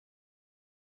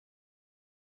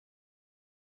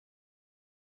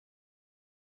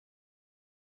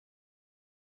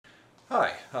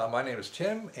Hi, my name is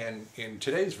Tim, and in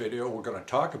today's video we're going to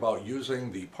talk about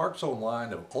using the ParkZone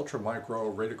line of ultra-micro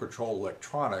radio control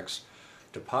electronics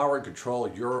to power and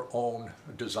control your own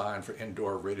design for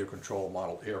indoor radio control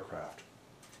model aircraft.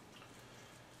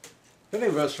 Many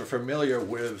of us are familiar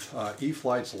with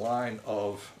E-flite's line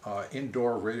of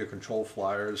indoor radio control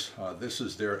flyers. This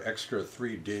is their Extra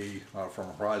 3D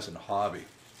from Horizon Hobby.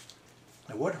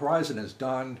 And what Horizon has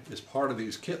done as part of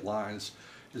these kit lines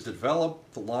is develop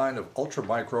the line of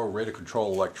ultra-micro radio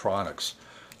control electronics.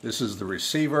 This is the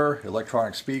receiver,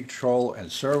 electronic speed control,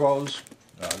 and servos.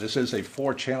 This is a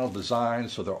 4-channel design,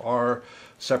 so there are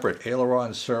separate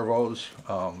aileron servos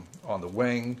on the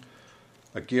wing,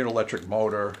 a geared electric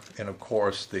motor, and of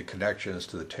course the connections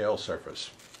to the tail surface.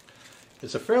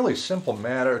 It's a fairly simple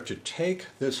matter to take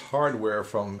this hardware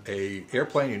from an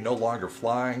airplane you're no longer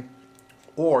flying,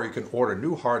 or you can order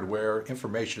new hardware,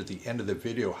 information at the end of the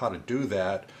video how to do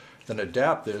that, then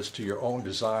adapt this to your own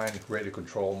design radio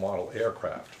control model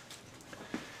aircraft.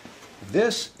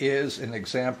 This is an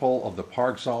example of the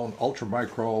ParkZone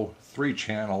Ultra-Micro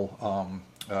 3-channel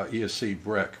ESC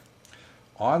brick.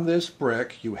 On this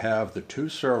brick you have the 2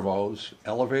 servos,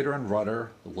 elevator and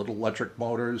rudder, the little electric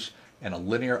motors, and a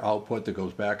linear output that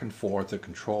goes back and forth to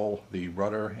control the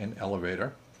rudder and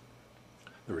elevator.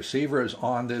 The receiver is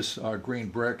on this green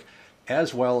brick,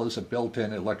 as well as a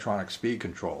built-in electronic speed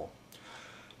control.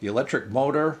 The electric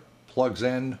motor plugs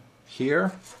in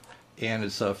here, and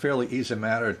it's a fairly easy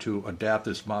matter to adapt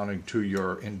this mounting to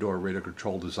your indoor radio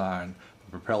control design.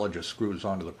 The propeller just screws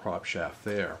onto the prop shaft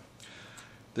there.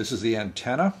 This is the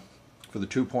antenna for the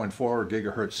 2.4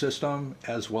 gigahertz system,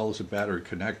 as well as a battery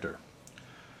connector.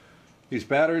 These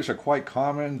batteries are quite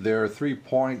common. They're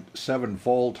 3.7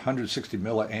 volt, 160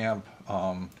 milliamp,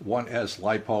 1S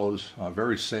LiPos,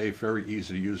 very safe, very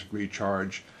easy to use,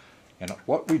 recharge. And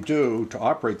what we do to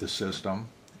operate the system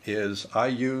is I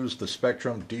use the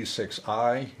Spectrum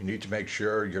D6i. You need to make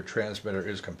sure your transmitter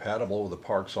is compatible with the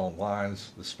ParkZone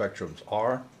lines. The Spectrums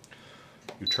are.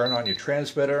 You turn on your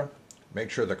transmitter, make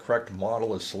sure the correct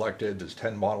model is selected. There's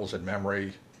 10 models in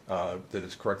memory that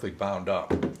is correctly bound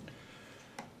up.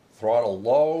 Throttle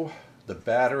low, the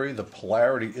battery, the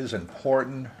polarity is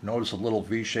important. Notice a little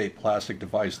V-shaped plastic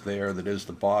device there that is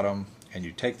the bottom, and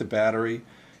you take the battery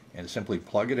and simply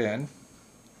plug it in.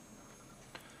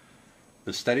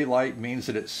 The steady light means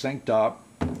that it's synced up,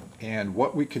 and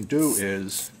what we can do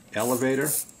is elevator,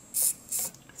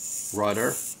 rudder,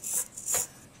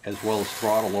 as well as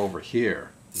throttle over here.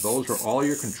 Those are all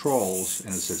your controls, and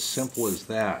it's as simple as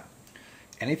that.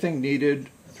 Anything needed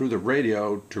through the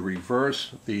radio to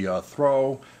reverse the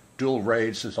throw, dual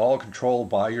rates, is all controlled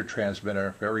by your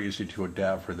transmitter. Very easy to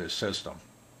adapt for this system.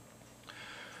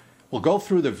 We'll go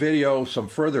through the video some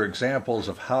further examples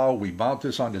of how we mount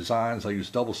this on designs. I'll use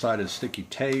double-sided sticky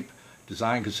tape,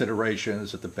 design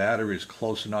considerations, that the battery is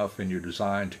close enough in your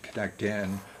design to connect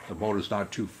in, the motor's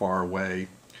not too far away.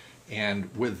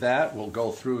 And with that, we'll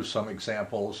go through some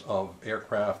examples of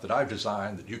aircraft that I've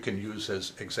designed that you can use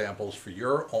as examples for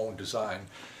your own design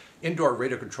indoor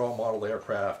radio control model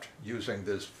aircraft using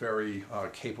this very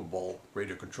capable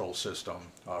radio control system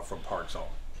from ParkZone.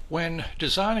 When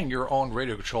designing your own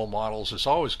radio control models, it's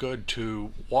always good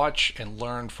to watch and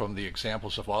learn from the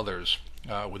examples of others.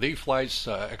 With E-flite's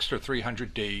Extra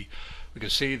 300D, we can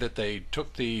see that they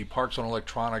took the ParkZone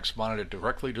electronics, mounted it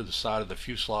directly to the side of the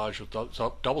fuselage with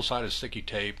double-sided sticky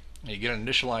tape, and you get an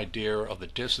initial idea of the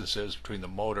distances between the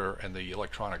motor and the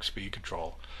electronic speed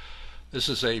control. This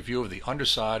is a view of the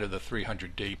underside of the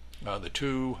 300D. The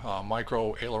 2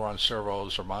 micro aileron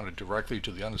servos are mounted directly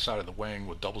to the underside of the wing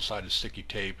with double-sided sticky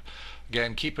tape.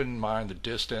 Again, keep in mind the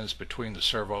distance between the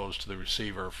servos to the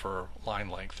receiver for line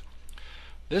length.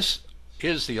 This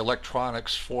is the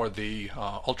electronics for the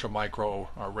ultra-micro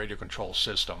radio control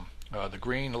system. The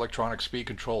green electronic speed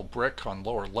control brick on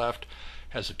lower left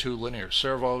has the 2 linear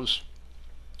servos.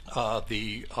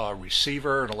 The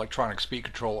receiver and electronic speed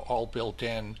control all built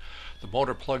in. The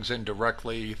motor plugs in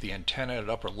directly. The antenna at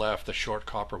upper left, the short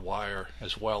copper wire,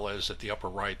 as well as at the upper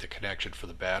right, the connection for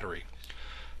the battery.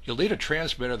 You'll need a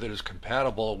transmitter that is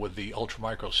compatible with the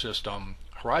ultra-micro system.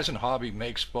 Horizon Hobby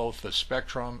makes both the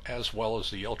Spectrum as well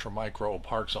as the ultra-micro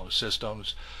ParkZone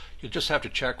systems. You'll just have to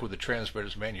check with the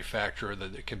transmitter's manufacturer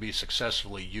that it can be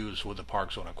successfully used with the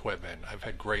ParkZone equipment. I've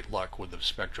had great luck with the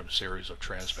Spectrum series of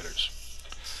transmitters.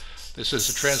 This is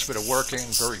the transmitter working,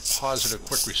 very positive,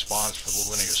 quick response for the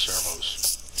linear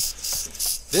servos.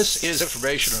 This is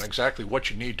information on exactly what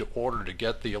you need to order to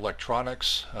get the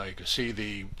electronics. You can see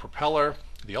the propeller,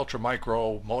 the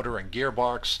ultra-micro motor and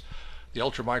gearbox, the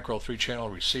ultra-micro 3-channel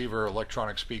receiver,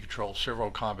 electronic speed control servo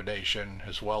combination,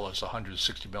 as well as a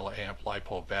 160 milliamp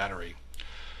LiPo battery.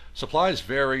 Supplies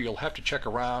vary. You'll have to check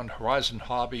around. Horizon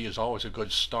Hobby is always a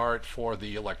good start for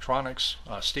the electronics.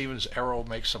 Stevens Aero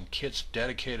makes some kits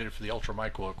dedicated for the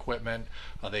ultra-micro equipment.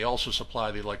 They also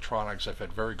supply the electronics. I've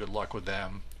had very good luck with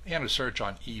them. And a search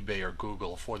on eBay or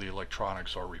Google for the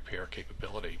electronics or repair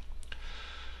capability.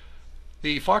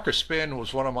 The Fokker Spin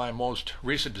was one of my most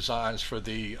recent designs for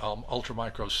the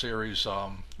ultra-micro series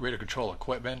radio control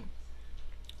equipment.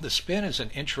 The Spin is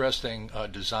an interesting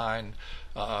design,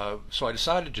 so I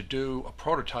decided to do a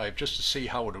prototype just to see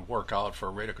how it would work out for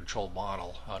a radio control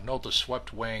model. Note the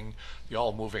swept wing, the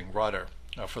all-moving rudder.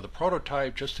 For the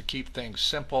prototype, just to keep things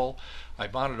simple, I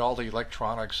mounted all the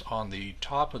electronics on the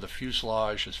top of the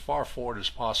fuselage as far forward as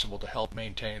possible to help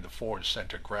maintain the forward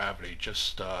center of gravity,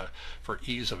 just for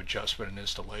ease of adjustment and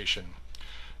installation.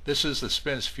 This is the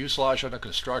Spin's fuselage under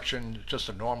construction, just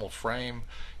a normal frame.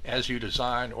 As you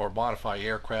design or modify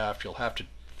aircraft, you'll have to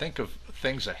think of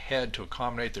things ahead to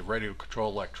accommodate the radio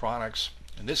control electronics.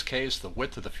 In this case, the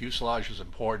width of the fuselage is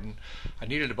important. I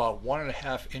needed about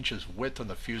 1.5 inches width on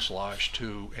the fuselage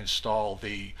to install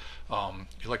the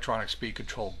electronic speed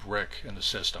control brick in the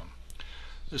system.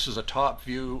 This is a top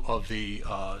view of the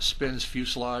Spin's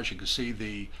fuselage. You can see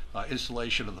the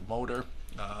installation of the motor.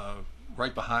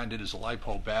 Right behind it is a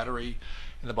LiPo battery,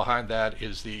 and then behind that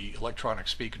is the electronic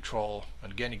speed control.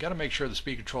 And again, you got to make sure the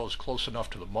speed control is close enough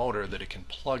to the motor that it can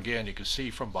plug in. You can see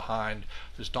from behind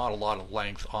there's not a lot of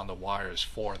length on the wires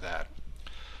for that.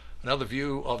 Another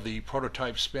view of the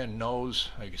prototype Spin nose.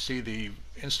 You can see the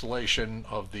installation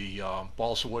of the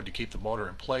balsa wood to keep the motor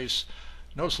in place.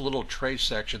 Notice a little tray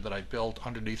section that I built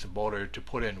underneath the motor to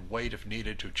put in weight if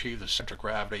needed to achieve the center of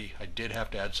gravity. I did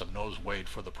have to add some nose weight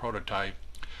for the prototype.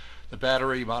 The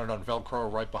battery mounted on Velcro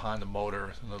right behind the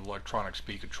motor, and the electronic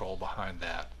speed control behind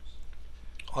that.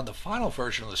 On the final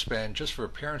version of the Spin, just for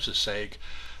appearance's sake,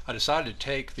 I decided to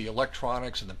take the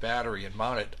electronics and the battery and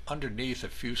mount it underneath the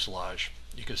fuselage.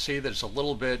 You can see that it's a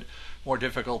little bit more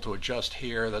difficult to adjust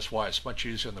here. That's why it's much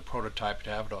easier in the prototype to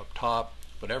have it up top,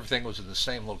 but everything was in the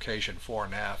same location fore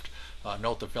and aft.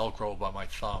 Note the Velcro by my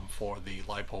thumb for the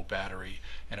LiPo battery,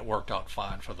 and it worked out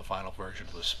fine for the final version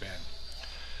of the Spin.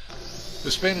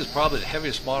 The Spin is probably the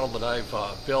heaviest model that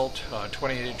I've built,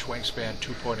 28-inch wingspan,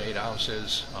 2.8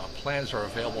 ounces. Plans are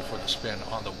available for the Spin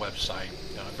on the website.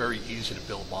 Very easy to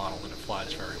build model, and it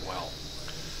flies very well.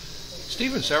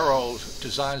 Stevens Aero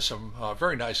designed some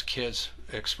very nice kits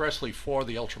expressly for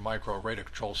the ultra-micro radio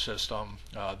control system.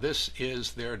 This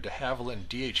is their de Havilland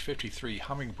DH53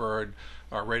 Hummingbird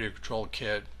radio control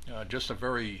kit. Just a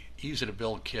very easy to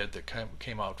build kit that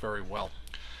came out very well.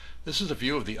 This is a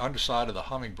view of the underside of the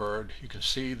Hummingbird. You can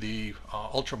see the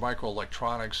ultra-micro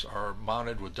electronics are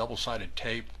mounted with double-sided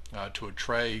tape to a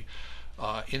tray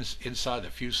inside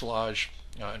the fuselage.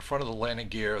 In front of the landing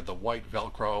gear, the white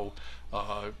Velcro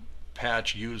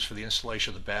patch used for the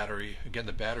installation of the battery. Again,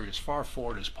 the battery is far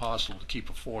forward as possible to keep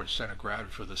a forward center of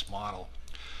gravity for this model.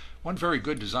 One very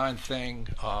good design thing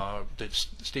that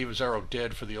Stevens Aero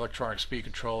did for the electronic speed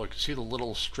control, you can see the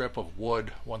little strip of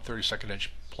wood, 1/32 inch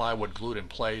plywood glued in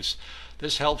place.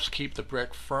 This helps keep the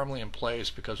brick firmly in place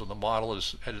because when the model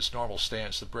is at its normal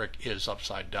stance, the brick is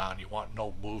upside down. You want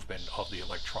no movement of the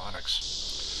electronics.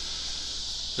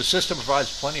 The system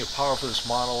provides plenty of power for this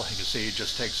model. You can see it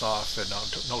just takes off in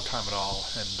no time at all,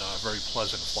 and very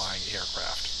pleasant flying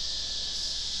aircraft.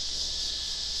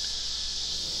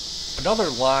 Another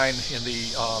line in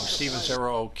the Stevens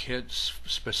Aero kits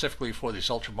specifically for these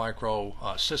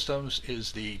ultra-micro systems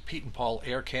is the Pete and Paul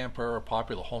Air Camper, a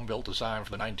popular home-built design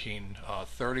from the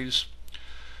 1930s.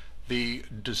 The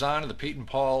design of the Pete and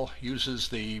Paul uses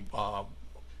the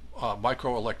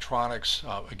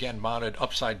microelectronics, again mounted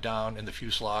upside down in the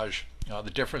fuselage.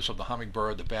 The difference of the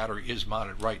Hummingbird, the battery is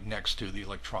mounted right next to the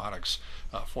electronics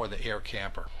for the Air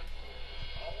Camper.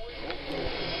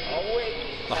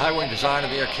 The high wing design of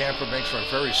the Air Camper makes for a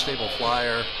very stable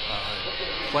flyer,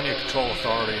 plenty of control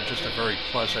authority, and just a very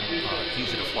pleasant,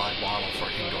 easy to fly model for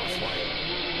indoor flight.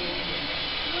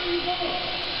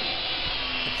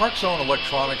 The ParkZone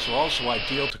electronics are also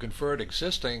ideal to convert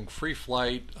existing free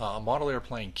flight model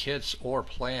airplane kits or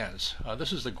plans.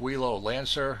 This is the Guillow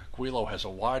Lancer. Guillow has a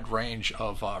wide range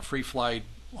of free flight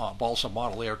balsa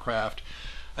model aircraft.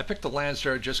 I picked the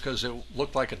Lancer just because it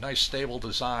looked like a nice stable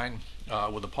design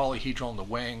with a polyhedral in the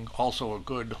wing, also a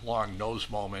good long nose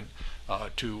moment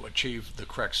to achieve the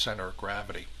correct center of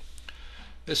gravity.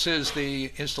 This is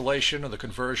the installation of the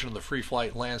conversion of the free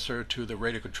flight Lancer to the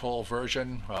radio control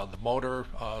version. The motor,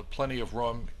 plenty of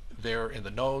room there in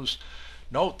the nose.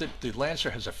 Note that the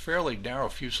Lancer has a fairly narrow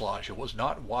fuselage. It was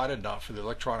not wide enough for the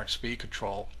electronic speed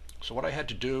control. So what I had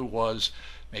to do was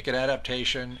make an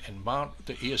adaptation and mount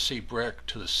the ESC brick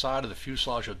to the side of the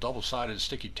fuselage with double-sided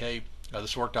sticky tape.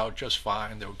 This worked out just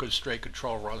fine. There were good straight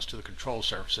control runs to the control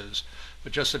surfaces,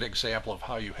 but just an example of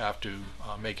how you have to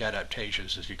make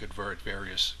adaptations as you convert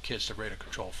various kits to radar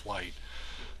control flight.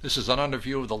 This is an under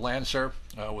view of the Lancer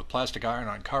with plastic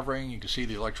iron-on covering. You can see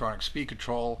the electronic speed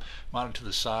control mounted to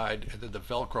the side, and then the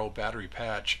Velcro battery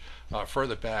patch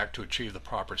further back to achieve the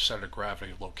proper center of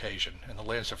gravity location. And the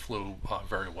Lancer flew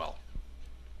very well.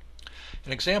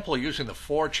 An example of using the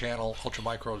 4-channel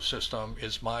ultramicro system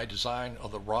is my design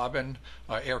of the Robin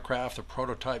aircraft, the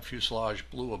prototype fuselage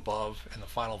blue above and the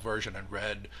final version in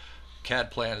red.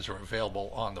 CAD plans are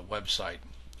available on the website.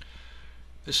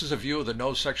 This is a view of the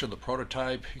nose section of the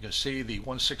prototype. You can see the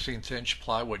 1/16 inch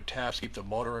plywood tabs keep the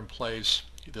motor in place,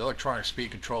 the electronic speed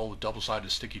control with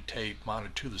double-sided sticky tape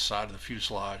mounted to the side of the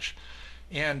fuselage,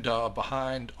 and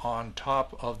behind on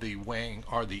top of the wing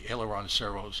are the aileron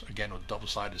servos, again with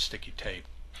double-sided sticky tape.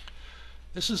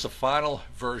 This is the final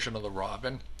version of the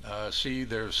Robin. See,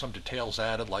 there's some details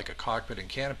added like a cockpit and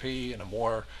canopy and a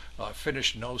more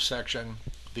finished nose section.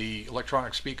 The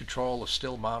electronic speed control is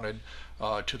still mounted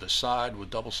to the side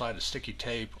with double-sided sticky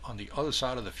tape. On the other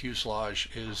side of the fuselage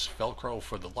is Velcro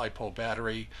for the LiPo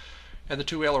battery, and the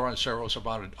 2 aileron servos are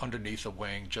mounted underneath the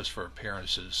wing just for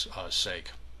appearance's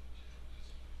sake.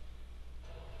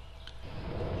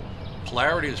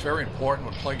 Polarity is very important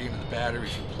when plugging in the battery.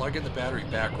 If you plug in the battery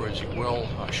backwards, you will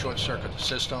short-circuit the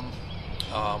system.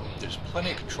 There's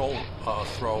plenty of control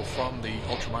throw from the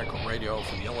ultramicro radio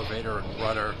for the elevator and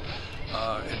rudder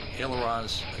and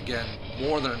ailerons. Again,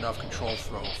 more than enough control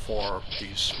throw for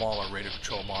these smaller radio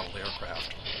control model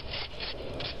aircraft.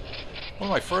 One of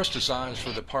my first designs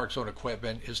for the ParkZone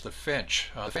equipment is the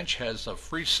Finch. The Finch has a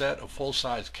free set of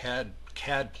full-size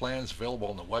CAD plans available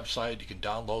on the website. You can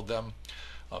download them.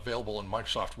 Available in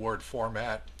Microsoft Word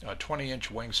format, a 20-inch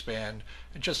wingspan,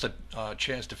 and just a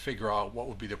chance to figure out what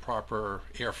would be the proper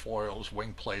airfoils,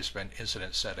 wing placement,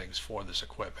 incident settings for this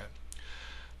equipment.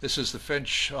 This is the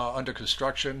Finch under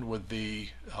construction with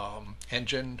the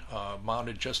engine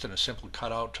mounted just in a simple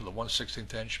cutout to the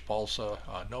 1/16 inch balsa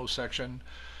nose section.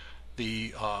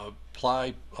 The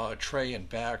ply tray and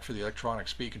back for the electronic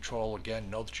speed control. Again,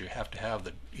 note that you have to have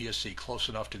the ESC close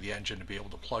enough to the engine to be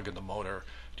able to plug in the motor.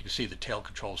 You can see the tail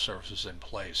control surfaces in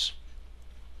place.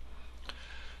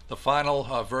 The final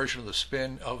version of the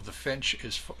spin of the Finch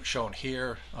is shown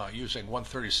here using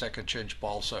 1/32 inch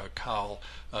balsa cowl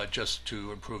just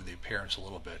to improve the appearance a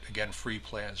little bit. Again, free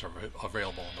plans are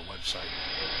available on the website.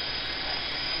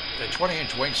 The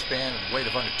 20-inch wingspan and weight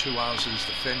of under 2 ounces,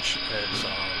 the Finch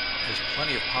has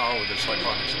plenty of power with its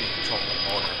electronic speed control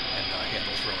and motor, and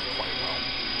handles really quite well.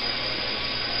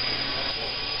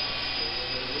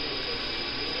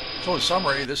 So in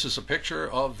summary, this is a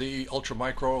picture of the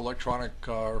ultramicro electronic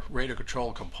radio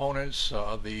control components,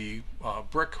 the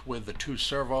brick with the 2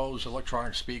 servos,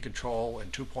 electronic speed control,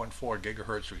 and 2.4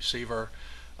 gigahertz receiver.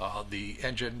 The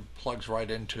engine plugs right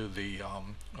into the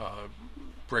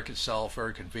brick itself,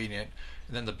 very convenient,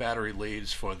 and then the battery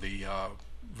leads for the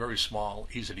very small,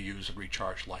 easy to use and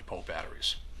recharge LiPo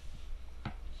batteries.